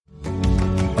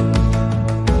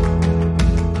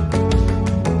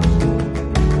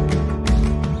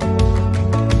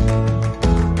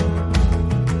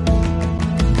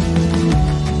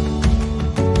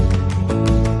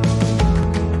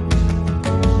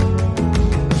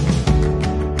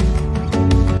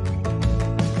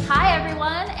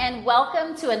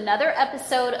welcome to another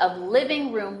episode of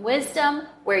Living Room Wisdom,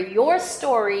 where your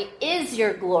story is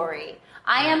your glory.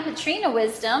 I am Patrina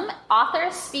Wisdom,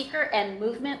 author, speaker, and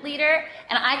movement leader,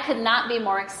 and I could not be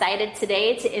more excited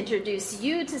today to introduce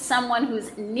you to someone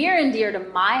who's near and dear to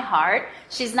my heart.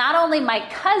 She's not only my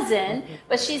cousin,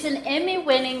 but she's an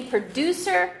Emmy-winning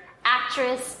producer,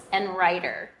 actress, and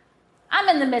writer. I'm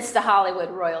in the midst of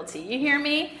Hollywood royalty. You hear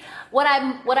me? What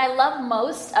I love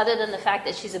most, other than the fact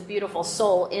that she's a beautiful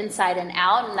soul inside and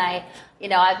out,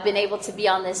 and I've been able to be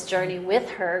on this journey with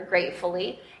her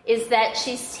gratefully, is that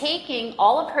she's taking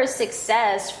all of her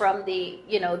success from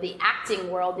the acting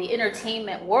world, the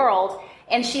entertainment world,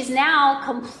 and she's now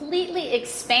completely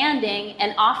expanding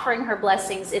and offering her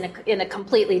blessings in a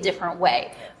completely different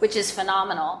way, which is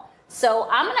phenomenal. So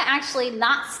I'm going to actually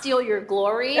not steal your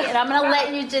glory, and I'm going to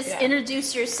let you just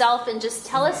introduce yourself and just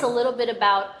tell us a little bit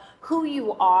about who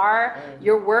you are,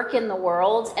 your work in the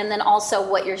world, and then also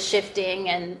what you're shifting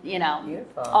and,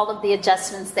 Beautiful. All of the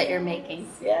adjustments that you're making.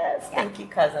 Yes, thank you,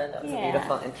 cousin. That was a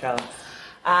beautiful intro.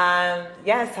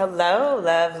 Yes, hello,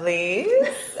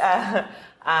 lovelies.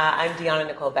 I'm Diahnna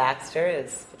Nicole Baxter,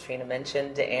 as Katrina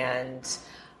mentioned, and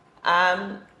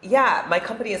my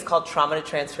company is called Trauma to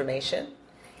Transformation.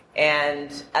 And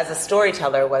as a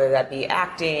storyteller, whether that be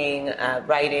acting,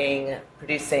 writing,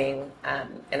 producing,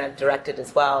 and I've directed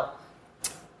as well,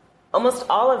 almost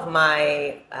all of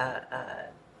my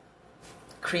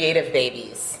creative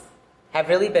babies have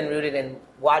really been rooted in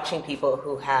watching people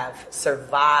who have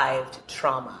survived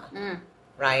trauma,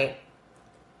 right?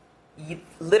 You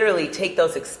literally take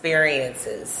those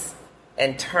experiences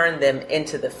and turn them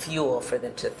into the fuel for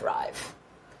them to thrive.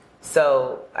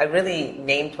 So I really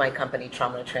named my company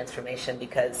Trauma to Transformation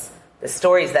because the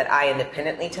stories that I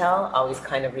independently tell always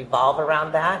kind of revolve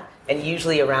around that, and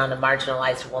usually around a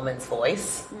marginalized woman's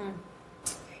voice.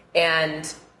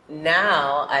 And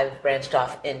now I've branched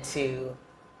off into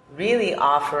really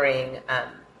offering,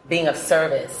 being of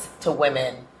service to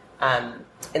women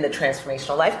in the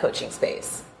transformational life coaching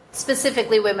space.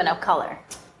 Specifically women of color.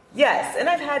 Yes, and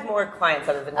I've had more clients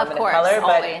other than women of color.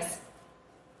 Always. But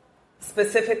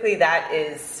specifically, that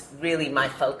is really my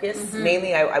focus.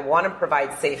 Mainly, I want to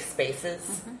provide safe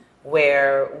spaces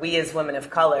where we as women of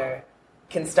color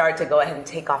can start to go ahead and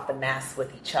take off the masks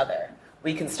with each other.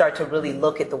 We can start to really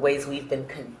look at the ways we've been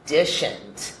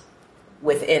conditioned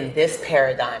within this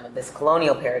paradigm, of this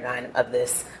colonial paradigm, of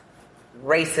this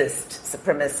racist,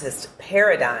 supremacist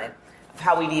paradigm, of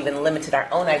how we've even limited our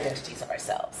own identities of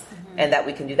ourselves. And that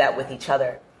we can do that with each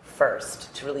other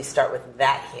first, to really start with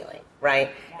that healing, right?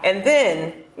 And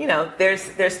then,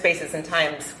 there's spaces and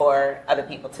times for other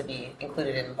people to be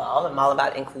included and involved. I'm all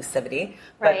about inclusivity,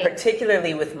 but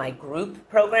particularly with my group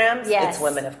programs, it's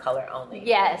women of color only.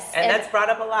 Yes. And that's brought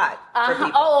up a lot for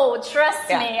people. Oh, trust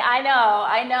me. I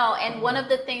know. And one of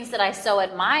the things that I so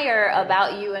admire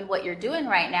about you and what you're doing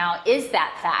right now is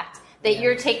that fact. That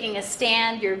you're taking a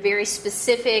stand, you're very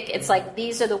specific. It's like,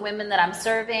 these are the women that I'm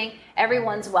serving.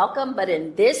 Everyone's welcome, but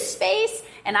in this space,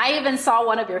 and I even saw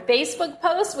one of your Facebook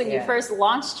posts when you first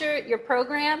launched your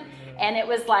program, and it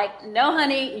was like, no,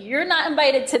 honey, you're not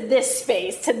invited to this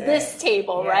space, to this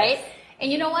table, right?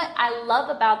 And you know what I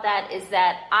love about that is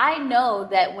that I know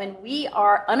that when we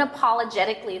are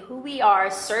unapologetically who we are,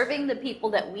 serving the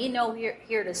people that we know we're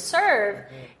here to serve,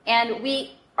 and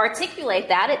we articulate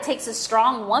that, it takes a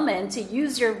strong woman to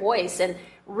use your voice and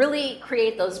really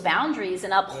create those boundaries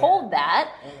and uphold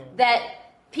that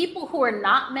people who are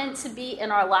not meant to be in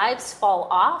our lives fall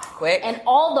off quick, and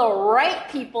all the right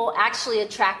people actually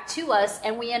attract to us,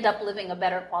 and we end up living a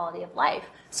better quality of life.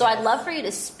 So I'd love for you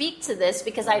to speak to this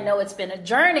because I know it's been a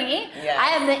journey. I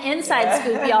have the inside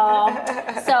scoop, y'all.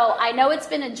 So I know it's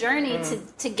been a journey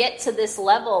to get to this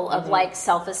level of like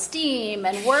self-esteem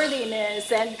and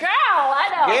worthiness, and girl, I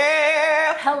know.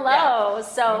 Yeah. Hello.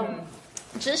 So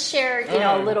just share,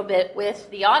 a little bit with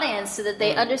the audience so that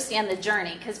they understand the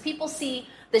journey, because people see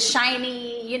the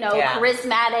shiny,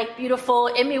 charismatic, beautiful,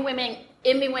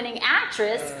 Emmy-winning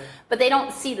actress, but they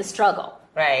don't see the struggle.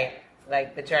 Right.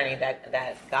 Like the journey that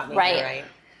got me here, right?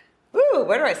 Woo,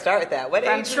 where do I start with that?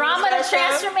 From trauma to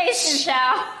transformation,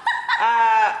 child.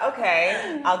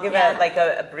 Okay. I'll give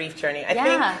a brief journey.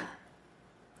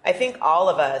 I think all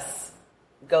of us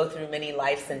go through many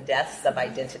lives and deaths of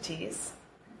identities.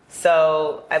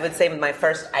 So I would say my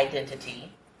first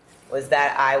identity was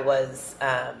that I was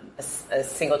a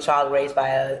single child raised by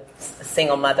a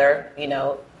single mother.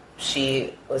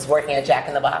 She was working at Jack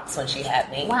in the Box when she had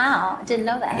me. Wow, I didn't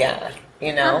know that. Yeah,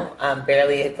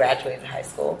 barely had graduated high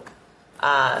school.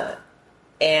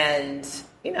 And,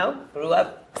 grew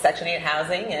up Section 8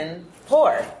 housing and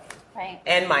poor. Right.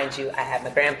 And mind you, I had my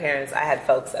grandparents, I had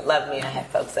folks that loved me, I had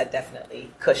folks that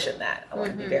definitely cushioned that. I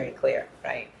want to be very clear,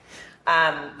 right?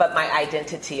 But my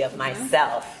identity of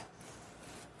myself,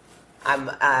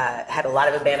 had a lot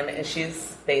of abandonment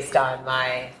issues based on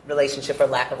my relationship or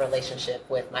lack of relationship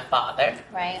with my father.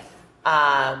 Right.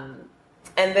 And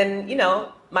then,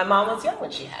 my mom was young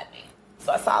when she had me.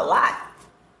 So I saw a lot.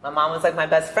 My mom was like my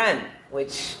best friend,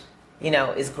 which,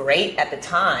 is great at the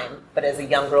time. But as a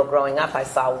young girl growing up, I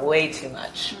saw way too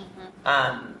much.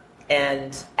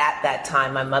 And at that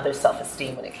time, my mother's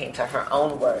self-esteem when it came to her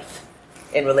own worth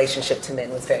in relationship to men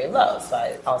was very low. So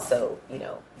I also,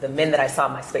 the men that I saw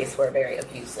in my space were very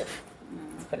abusive,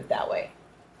 let's put it that way.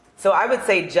 So I would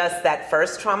say just that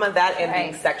first trauma, that and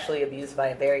being sexually abused by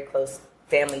a very close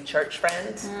family church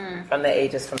friend from the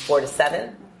ages from 4 to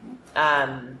 7.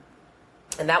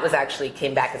 And that was actually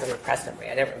came back as a repressed memory.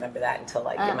 I didn't remember that until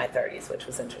in my 30s, which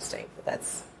was interesting. But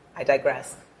I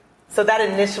digress. So that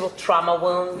initial trauma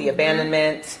wound, the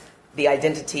abandonment, the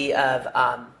identity of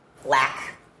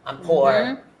lack, I'm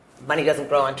poor, money doesn't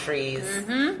grow on trees,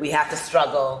 we have to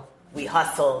struggle, we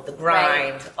hustle, the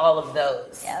grind, all of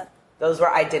those. Yep. Those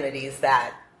were identities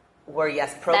that were,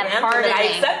 programmed and that I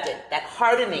accepted, that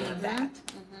hardening of that.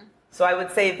 So I would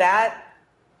say that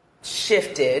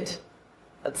shifted.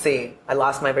 Let's see, I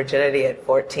lost my virginity at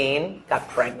 14, got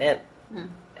pregnant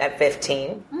at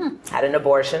 15, had an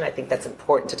abortion. I think that's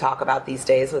important to talk about these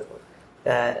days with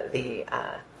the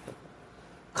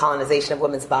colonization of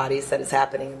women's bodies that is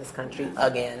happening in this country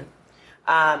again.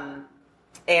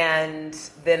 And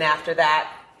then after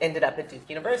that, ended up at Duke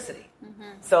University.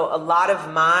 So a lot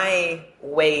of my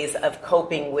ways of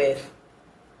coping with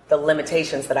the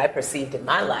limitations that I perceived in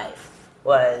my life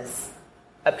was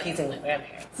appeasing my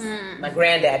grandparents. My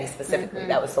granddaddy specifically,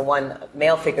 that was the one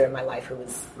male figure in my life who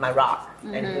was my rock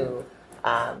and who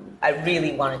I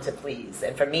really wanted to please.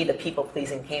 And for me, the people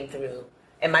pleasing came through,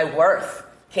 and my worth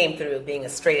came through being a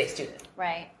straight A student.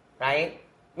 Right?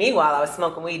 Meanwhile, I was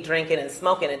smoking weed, drinking, and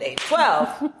smoking at age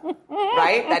 12.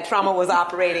 Right? That trauma was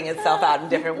operating itself out in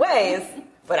different ways,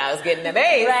 but I was getting them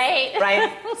A's.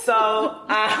 Right? So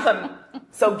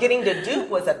getting to Duke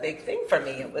was a big thing for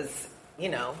me. It was,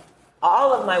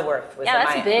 all of my worth was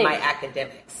in my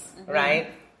academics, right?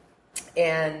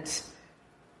 And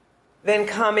then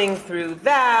coming through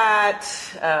that,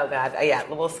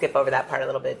 we'll skip over that part a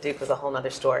little bit. Duke was a whole nother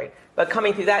story. But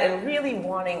coming through that and really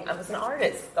I was an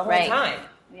artist the whole time.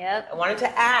 I wanted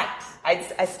to act. I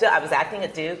was acting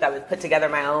at Duke. I would put together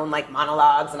my own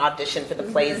monologues and audition for the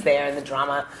plays there in the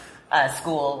drama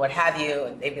school, what have you.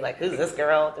 And they'd be like, who's this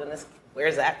girl doing this?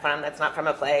 Where's that from? That's not from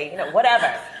a play.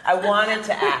 Whatever. I wanted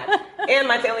to act. And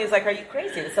my family was like, are you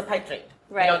crazy? It's a pipe dream.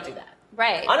 You don't do that.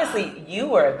 Honestly, you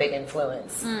were a big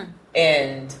influence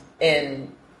in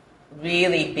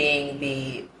really being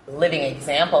the living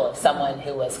example of someone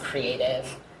who was creative,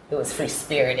 who was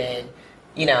free-spirited.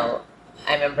 I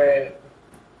remember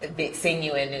seeing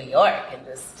you in New York and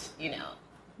just,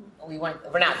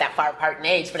 we're not that far apart in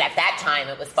age, but at that time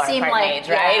it was far apart in age,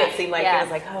 right? It seemed like it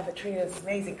was like, oh, Katrina's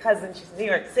amazing cousin. She's in New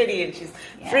York City and she's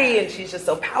free and she's just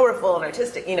so powerful and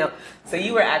artistic, So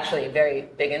you were actually a very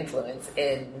big influence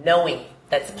in knowing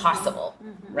that's possible,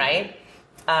 right?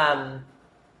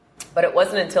 But it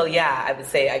wasn't until, I would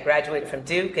say I graduated from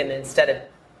Duke, and instead of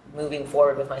moving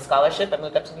forward with my scholarship, I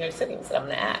moved up to New York City and said, I'm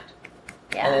going to act.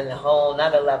 And then a whole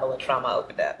nother level of trauma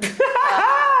opened up.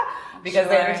 Because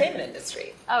of the entertainment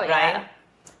industry. Right?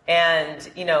 And,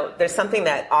 there's something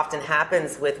that often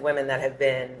happens with women that have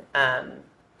been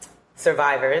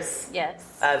survivors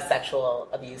of sexual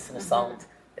abuse and assault,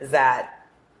 is that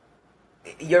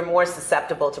you're more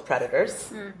susceptible to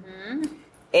predators.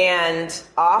 And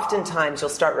oftentimes you'll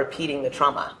start repeating the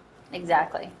trauma.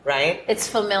 Exactly. Right? It's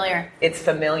familiar.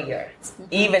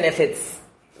 Even if it's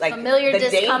familiar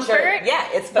discomfort. Danger,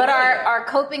 it's familiar. But our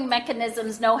coping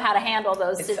mechanisms know how to handle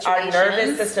those situations. Our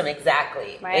nervous system,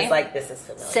 exactly, is like, this is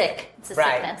familiar. Sick. It's a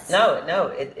sickness. No,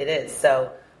 it is.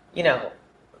 So,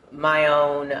 my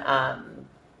own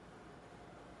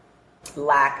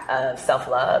lack of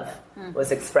self-love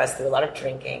was expressed through a lot of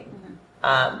drinking,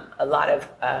 a lot of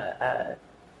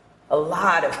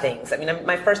things. I mean,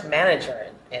 my first manager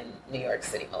in New York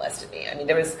City molested me. I mean,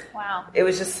 it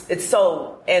was just, it's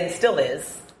so, and still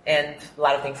is, and a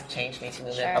lot of things have changed, Me Too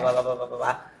movement, blah, blah, blah, blah, blah,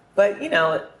 blah. But, and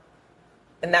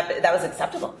that was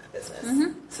acceptable in that business.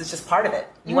 So it's just part of it.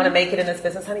 You want to make it in this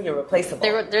business, honey, you're replaceable.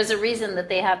 There's a reason that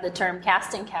they have the term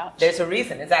casting couch. There's a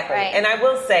reason, exactly. Right. And I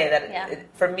will say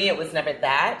that for me, it was never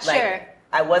that.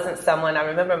 I wasn't someone, I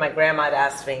remember my grandma had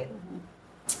asked me,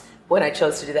 when I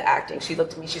chose to do the acting, she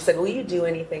looked at me, she said, will you do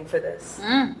anything for this?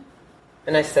 And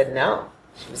I said, no.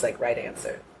 She was like, right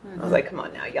answer. I was like, come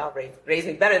on now, y'all raised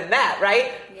me better than that,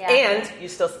 right? Yeah. And you're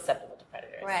still susceptible to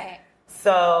predators. Right.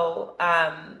 So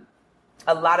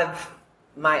a lot of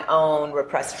my own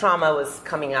repressed trauma was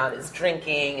coming out as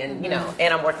drinking and,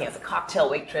 and I'm working as a cocktail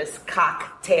waitress,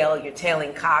 you're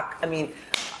tailing cock. I mean,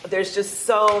 there's just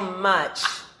so much.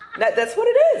 That's what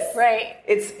it is. Right.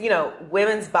 It's,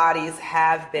 women's bodies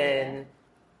have been,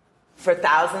 for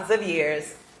thousands of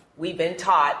years, we've been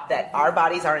taught that our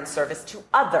bodies are in service to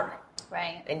other.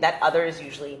 Right. And that other is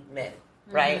usually men,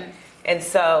 right? And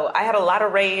so I had a lot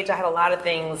of rage. I had a lot of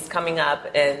things coming up.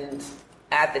 And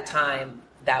at the time,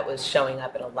 that was showing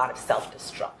up in a lot of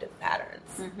self-destructive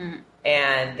patterns.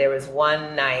 And there was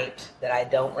one night that I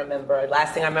don't remember.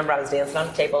 Last thing I remember, I was dancing on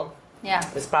a table. Yeah.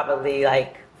 It was probably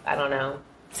like, I don't know,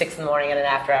 6 in the morning and an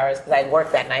after hours because I had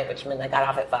worked that night, which meant I got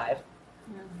off at 5.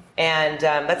 And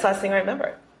that's the last thing I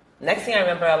remember. Next thing I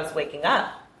remember, I was waking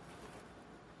up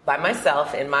by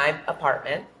myself in my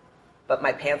apartment, but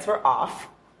my pants were off,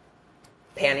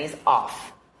 panties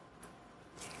off,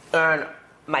 and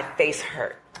my face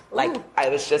hurt. Like I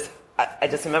just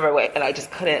remember and I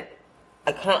couldn't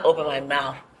open my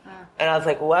mouth. And I was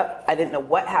like, what? I didn't know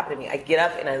what happened to me. I get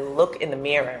up and I look in the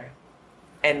mirror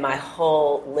and my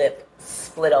whole lip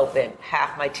split open,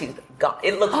 half my tooth gone.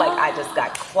 It looked like I just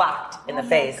got clocked in the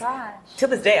face. Gosh. To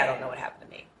this day, I don't know what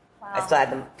happened to me. Wow. I still had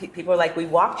them. People were like, we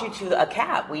walked you to a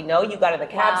cab. We know you got in the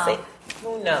cab safe.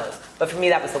 Who knows? But for me,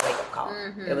 that was the wake-up call.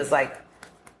 It was like,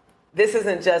 this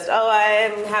isn't just,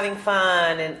 I'm having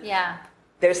fun. And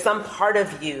there's some part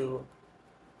of you,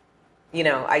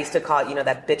 I used to call it,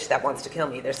 that bitch that wants to kill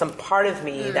me. There's some part of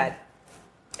me that,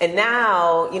 and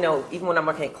now, even when I'm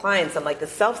working with clients, I'm like, the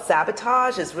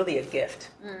self-sabotage is really a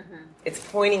gift. It's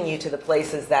pointing you to the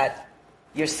places that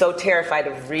you're so terrified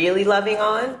of really loving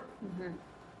on,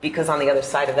 because on the other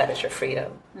side of that is your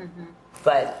freedom.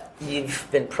 But you've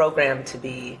been programmed to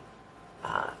be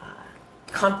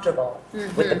comfortable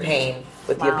with the pain,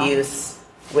 with the abuse,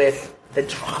 with the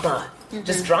drama.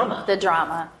 Just drama. The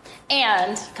drama.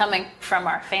 And coming from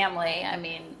our family, I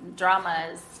mean, drama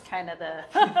is kind of the...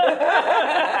 That's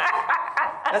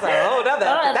a whole other...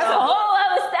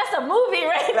 That's a movie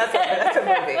right That's a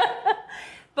movie.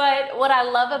 But what I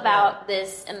love about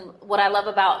this, and what I love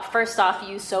about, first off,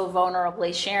 you so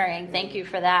vulnerably sharing, thank you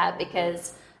for that,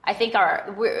 because I think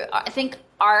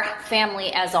our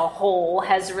family as a whole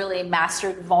has really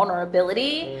mastered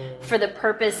vulnerability for the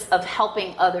purpose of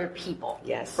helping other people.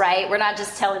 Yes. Right? We're not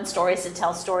just telling stories to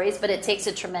tell stories, but it takes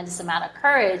a tremendous amount of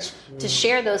courage to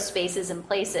share those spaces and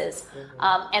places.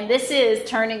 And this is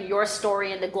turning your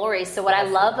story into glory. So what I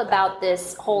love about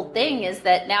this whole thing is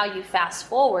that now you fast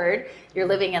forward, you're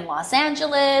living in Los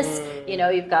Angeles,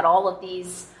 you've got all of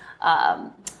these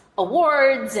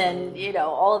awards and,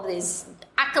 all of these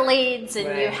accolades,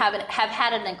 and you have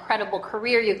had an incredible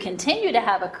career. You continue to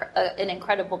have an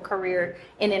incredible career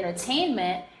in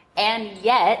entertainment, and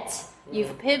yet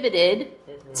you've pivoted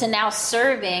to now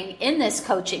serving in this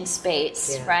coaching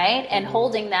space, right? And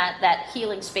holding that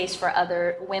healing space for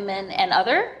other women and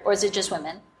or is it just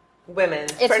women? Women.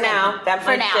 It's for women. now. That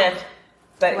might shift.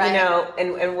 But, right.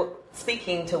 and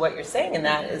speaking to what you're saying in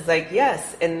that is like,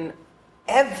 yes, in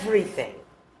everything,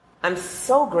 I'm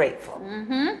so grateful.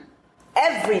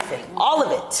 Everything, all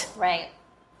of it, right,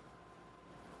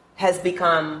 has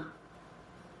become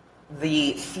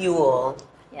the fuel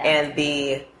and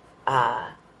the,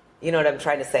 you know what I'm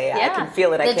trying to say? I can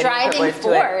feel it. I the can't driving put words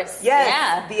force. To it.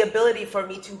 Yes, the ability for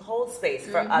me to hold space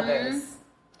for others.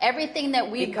 Everything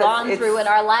that we've gone through in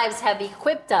our lives have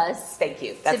equipped us. Thank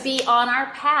you. To be on our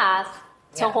path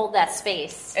to hold that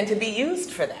space. And to be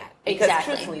used for that. Because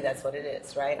truthfully, that's what it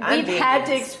is, right? We've had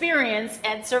to experience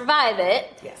and survive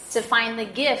it to find the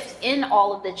gift in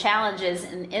all of the challenges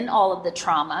and in all of the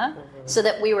trauma so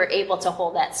that we were able to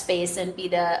hold that space and be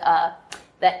to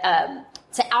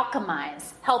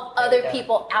alchemize, help other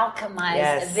people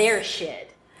alchemize their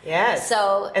shit. Yes.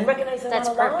 So and recognize that's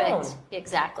perfect.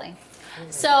 Exactly.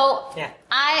 So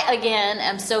I, again,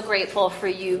 am so grateful for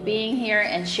you being here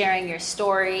and sharing your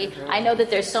story. I know that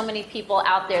there's so many people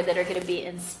out there that are going to be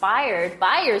inspired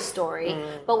by your story.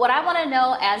 But what I want to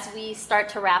know as we start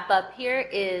to wrap up here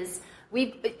is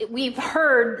we've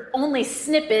heard only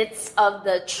snippets of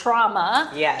the trauma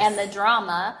and the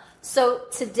drama. So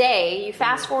today, you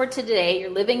fast forward to today, you're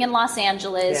living in Los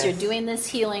Angeles, you're doing this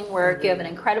healing work, you have an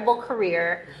incredible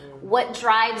career. What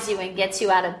drives you and gets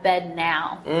you out of bed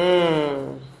now?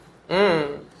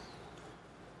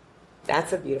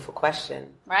 That's a beautiful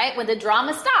question. Right? When the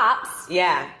drama stops,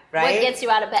 right? What gets you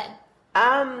out of bed?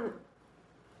 I'm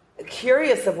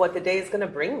curious of what the day is going to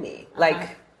bring me.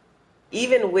 Like,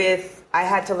 even with, I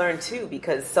had to learn too,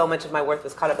 because so much of my worth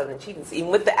was caught up in achievements. Even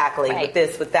with the accolade, with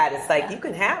this, with that, it's like you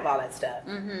can have all that stuff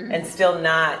and still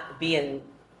not be in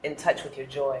touch with your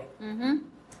joy.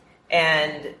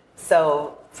 And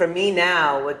so for me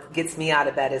now, what gets me out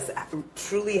of that is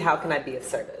truly, how can I be of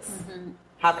service?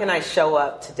 How can I show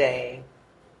up today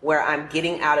where I'm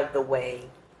getting out of the way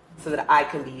so that I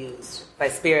can be used by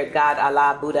Spirit, God,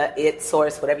 Allah, Buddha, it,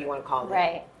 Source, whatever you want to call it.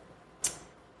 Right.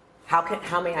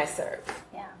 How may I serve?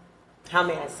 Yeah. How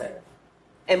may I serve?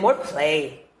 And more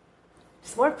play.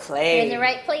 Just more play. You're in the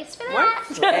right place for that.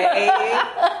 More play.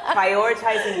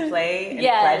 Prioritizing play and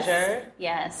pleasure.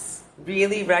 Yes.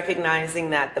 Really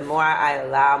recognizing that the more I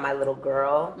allow my little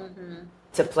girl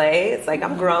to play, it's like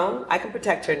I'm grown. I can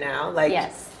protect her now.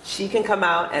 Like she can come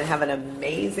out and have an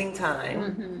amazing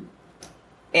time.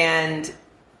 And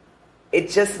it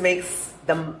just makes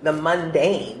the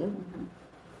mundane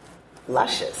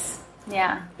luscious.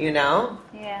 Yeah. You know?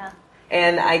 Yeah.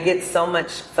 And I get so much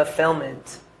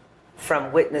fulfillment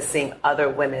from witnessing other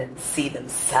women see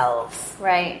themselves.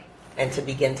 Right. And to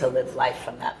begin to live life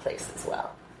from that place as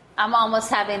well. I'm almost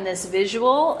having this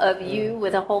visual of you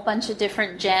with a whole bunch of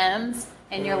different gems,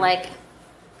 and you're like,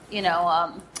 you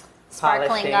know,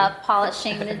 sparkling up,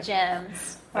 polishing the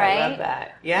gems. Right? I love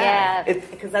that. Yeah.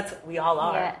 Because that's we all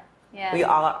are. Yeah.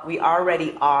 We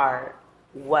already are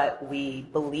what we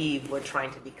believe we're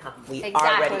trying to become. We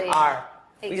already are.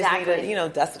 We just need to,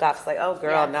 dust it off. It's like, oh,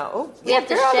 girl, no. Oh, we have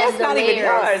to shed the layers. Even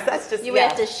yours. That's just, we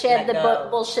have to shed the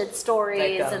bullshit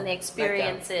stories and the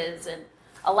experiences and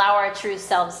allow our true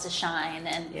selves to shine.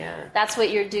 And that's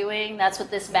what you're doing. That's what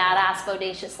this Badass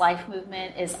Bodacious Life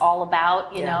movement is all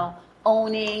about, you know.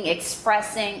 Owning,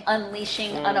 expressing,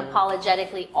 unleashing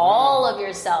unapologetically all of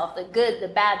yourself, the good, the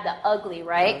bad, the ugly,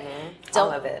 right? Don't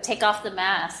all of it. Take off the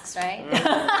masks, right?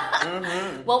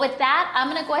 Well, with that, I'm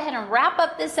going to go ahead and wrap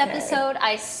up this episode.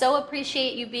 I so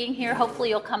appreciate you being here. Hopefully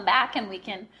you'll come back and we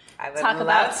can talk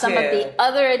about some of the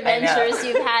other adventures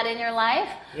you've had in your life.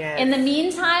 In the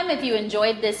meantime, if you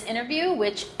enjoyed this interview,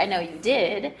 which I know you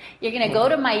did, you're going to go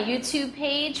to my YouTube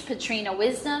page, Diahnna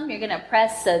Wisdom. You're going to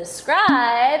press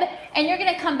subscribe, and you're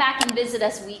going to come back and visit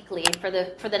us weekly for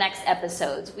the next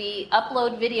episodes. We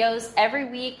upload videos every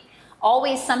week,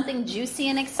 always something juicy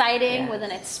and exciting with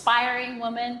an inspiring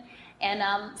woman. And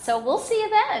so we'll see you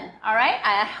then. All right.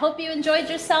 I hope you enjoyed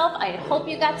yourself. I hope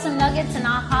you got some nuggets and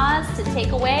ahas to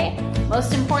take away.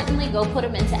 Most importantly, go put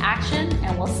them into action,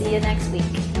 and we'll see you next week.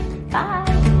 Bye.